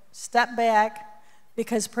of step back,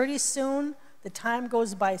 because pretty soon the time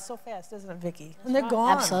goes by so fast, doesn't it, Vicki? And they're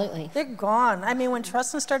gone. Absolutely. They're gone. I mean, when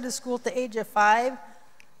Trustin started school at the age of 5,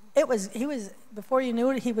 he was before you knew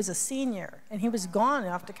it, he was a senior, and he was gone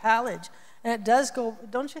off to college. And it does go,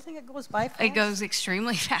 don't you think it goes by fast? It goes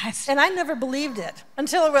extremely fast. And I never believed it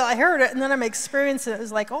until I heard it, and then I'm experiencing it. It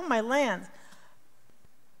was like, oh my land.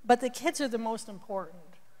 But the kids are the most important,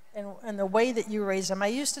 and the way that you raise them. I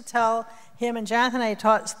used to tell him, and Jonathan and I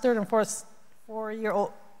taught third and fourth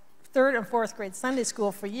grade Sunday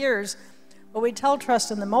school for years, but we tell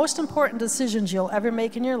Trustin the most important decisions you'll ever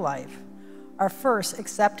make in your life are, first,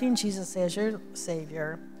 accepting Jesus as your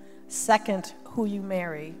Savior, second, who you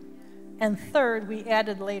marry, and third, we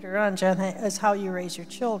added later on, Jonathan, is how you raise your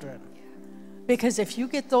children. Because if you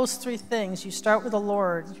get those 3 things, you start with the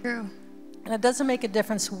Lord. True. And it doesn't make a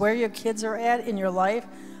difference where your kids are at in your life,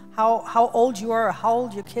 how old you are or how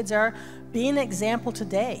old your kids are. Be an example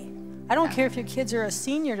today. I don't care if your kids are a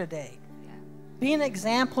senior today. Be an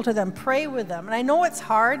example to them. Pray with them. And I know it's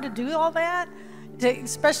hard to do all that,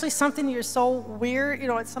 especially something you're so weird,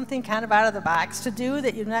 it's something kind of out of the box to do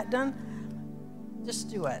that you've not done. Just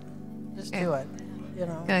do it. Just do it.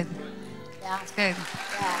 Good. Yeah. It's good.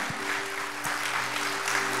 Yeah.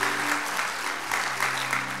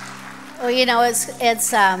 Well, it's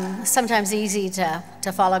sometimes easy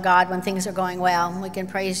to follow God when things are going well. We can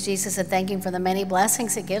praise Jesus and thank him for the many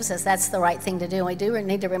blessings he gives us. That's the right thing to do. And we do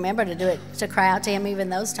need to remember to do it, to cry out to him even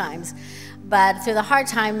those times. But through the hard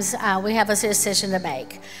times, we have a decision to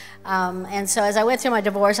make. And so as I went through my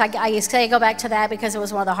divorce, I say I go back to that because it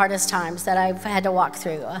was one of the hardest times that I've had to walk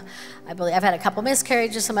through. I believe I've had a couple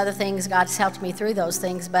miscarriages, some other things. God's helped me through those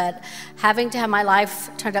things, but having to have my life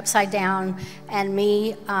turned upside down and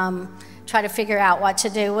me try to figure out what to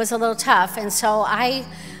do was a little tough. And so I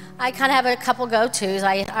kind of have a couple go-tos.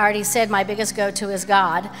 I already said my biggest go-to is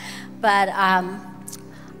God, but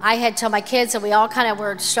I had told my kids that we all kind of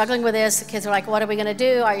were struggling with this. The kids were like, what are we going to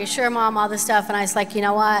do? Are you sure, Mom? All this stuff. And I was like, you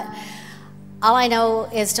know what? All I know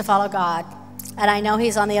is to follow God. And I know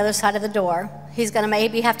He's on the other side of the door. He's going to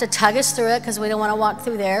maybe have to tug us through it because we don't want to walk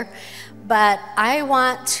through there. But I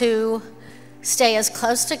want to stay as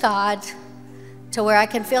close to God to where I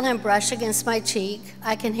can feel Him brush against my cheek.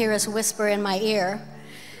 I can hear His whisper in my ear.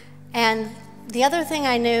 And the other thing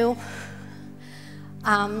I knew,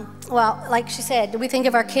 well, like she said, we think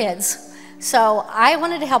of our kids. So I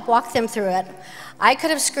wanted to help walk them through it. I could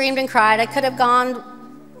have screamed and cried. I could have gone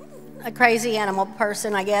a crazy animal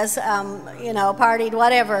person, I guess, partied,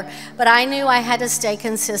 whatever. But I knew I had to stay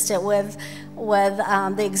consistent with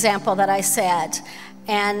the example that I set.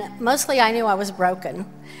 And mostly I knew I was broken.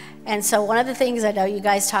 And so one of the things I know you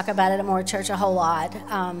guys talk about at More Church a whole lot,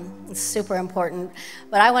 it's super important,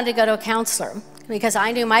 but I wanted to go to a counselor because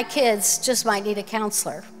I knew my kids just might need a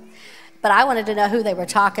counselor. But I wanted to know who they were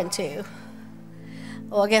talking to.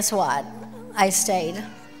 Well, guess what? I stayed.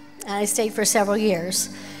 And I stayed for several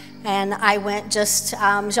years. And I went she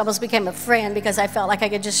almost became a friend because I felt like I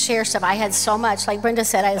could just share stuff. I had so much, like Brenda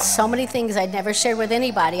said, I had so many things I'd never shared with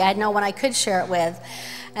anybody. I had no one I could share it with.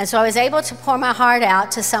 And so I was able to pour my heart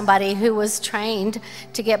out to somebody who was trained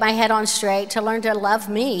to get my head on straight, to learn to love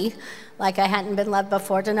me like I hadn't been loved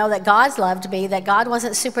before, to know that God loved me, that God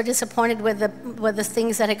wasn't super disappointed with the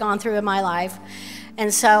things that had gone through in my life.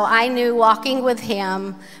 And so I knew walking with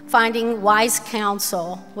Him, finding wise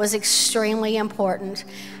counsel was extremely important.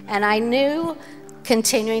 And I knew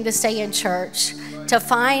continuing to stay in church, to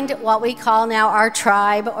find what we call now our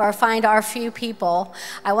tribe or find our few people.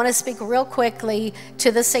 I want to speak real quickly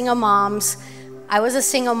to the single moms. I was a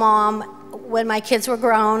single mom when my kids were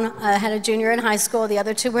grown. I had a junior in high school. The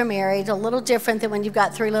other two were married. A little different than when you've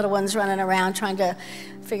got 3 little ones running around trying to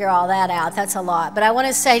figure all that out. That's a lot. But I want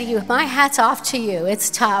to say to you, my hat's off to you. It's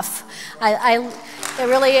tough. It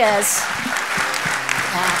really is.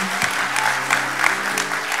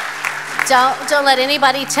 Don't let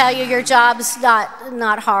anybody tell you your job's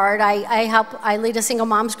not hard. I lead a single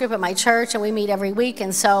moms group at my church, and we meet every week.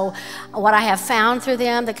 And so what I have found through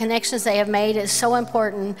them, the connections they have made is so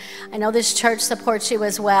important. I know this church supports you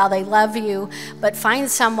as well. They love you. But find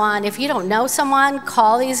someone. If you don't know someone,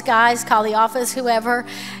 call these guys, call the office, whoever,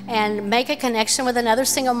 and make a connection with another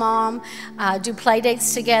single mom. Do play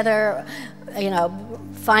dates together.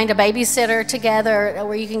 Find a babysitter together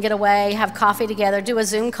where you can get away, have coffee together, do a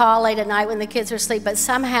Zoom call late at night when the kids are asleep, but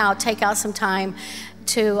somehow take out some time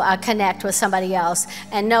to connect with somebody else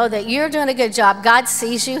and know that you're doing a good job. God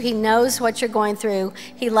sees you. He knows what you're going through.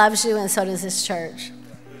 He loves you, and so does this church.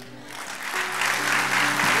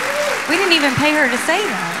 We didn't even pay her to say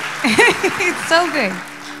that. It's so good.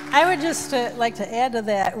 I would just like to add to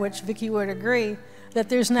that, which Vicki would agree, that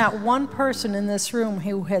there's not one person in this room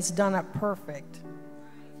who has done it perfect.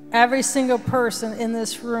 Every single person in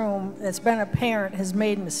this room that's been a parent has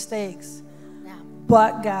made mistakes. Yeah.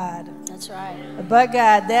 But God. That's right. But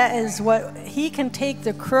God, that is what, He can take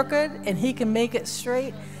the crooked and He can make it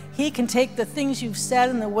straight. He can take the things you've said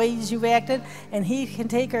and the ways you've acted, and He can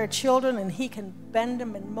take our children and He can bend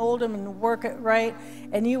them and mold them and work it right,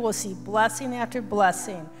 and you will see blessing after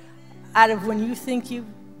blessing out of when you think you've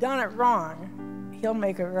done it wrong. He'll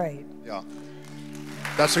make it right. Yeah.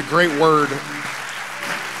 That's a great word.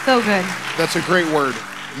 So good. That's a great word.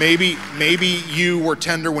 Maybe you were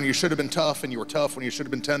tender when you should have been tough, and you were tough when you should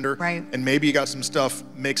have been tender. Right. And maybe you got some stuff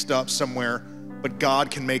mixed up somewhere, but God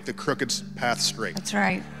can make the crooked path straight. That's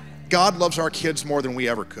right. God loves our kids more than we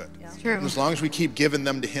ever could. It's true. And as long as we keep giving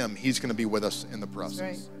them to Him, He's going to be with us in the process.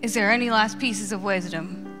 Right. Is there any last pieces of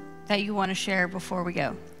wisdom that you want to share before we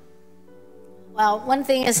go? Well, one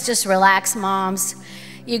thing is just relax, moms.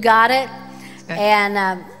 You got it. Good.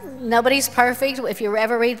 And nobody's perfect. If you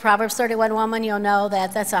ever read Proverbs 31 woman, you'll know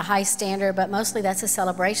that that's a high standard, but mostly that's a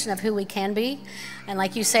celebration of who we can be. And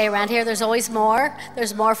like you say around here, there's always more.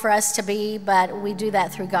 There's more for us to be, but we do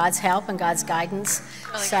that through God's help and God's guidance.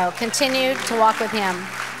 Really so continue to walk with Him.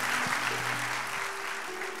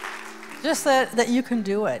 Just that you can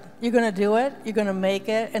do it. You're going to do it. You're going to make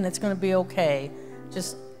it, and it's going to be okay.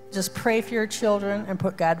 Just pray for your children and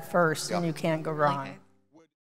put God first, and you can't go wrong.